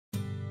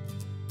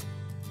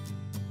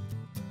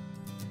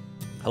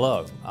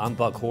Hello, I'm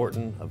Buck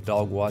Horton of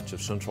DogWatch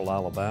of Central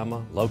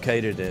Alabama,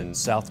 located in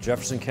South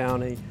Jefferson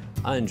County.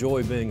 I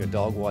enjoy being a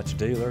DogWatch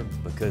dealer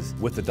because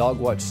with the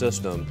DogWatch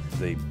system,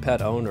 the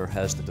pet owner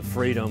has the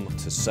freedom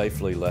to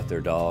safely let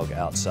their dog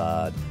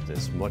outside.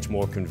 It's much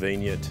more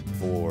convenient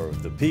for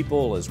the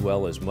people as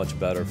well as much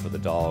better for the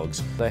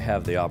dogs. They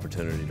have the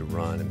opportunity to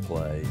run and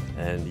play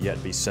and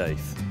yet be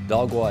safe.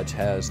 DogWatch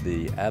has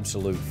the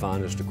absolute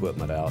finest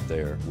equipment out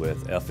there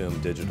with FM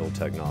digital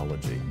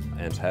technology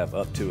and have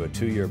up to a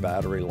 2-year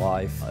battery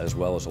life as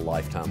well as a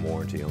lifetime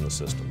warranty on the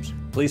systems.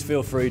 Please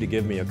feel free to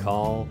give me a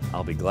call.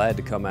 I'll be glad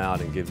to come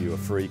out and give you a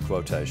free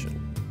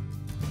quotation.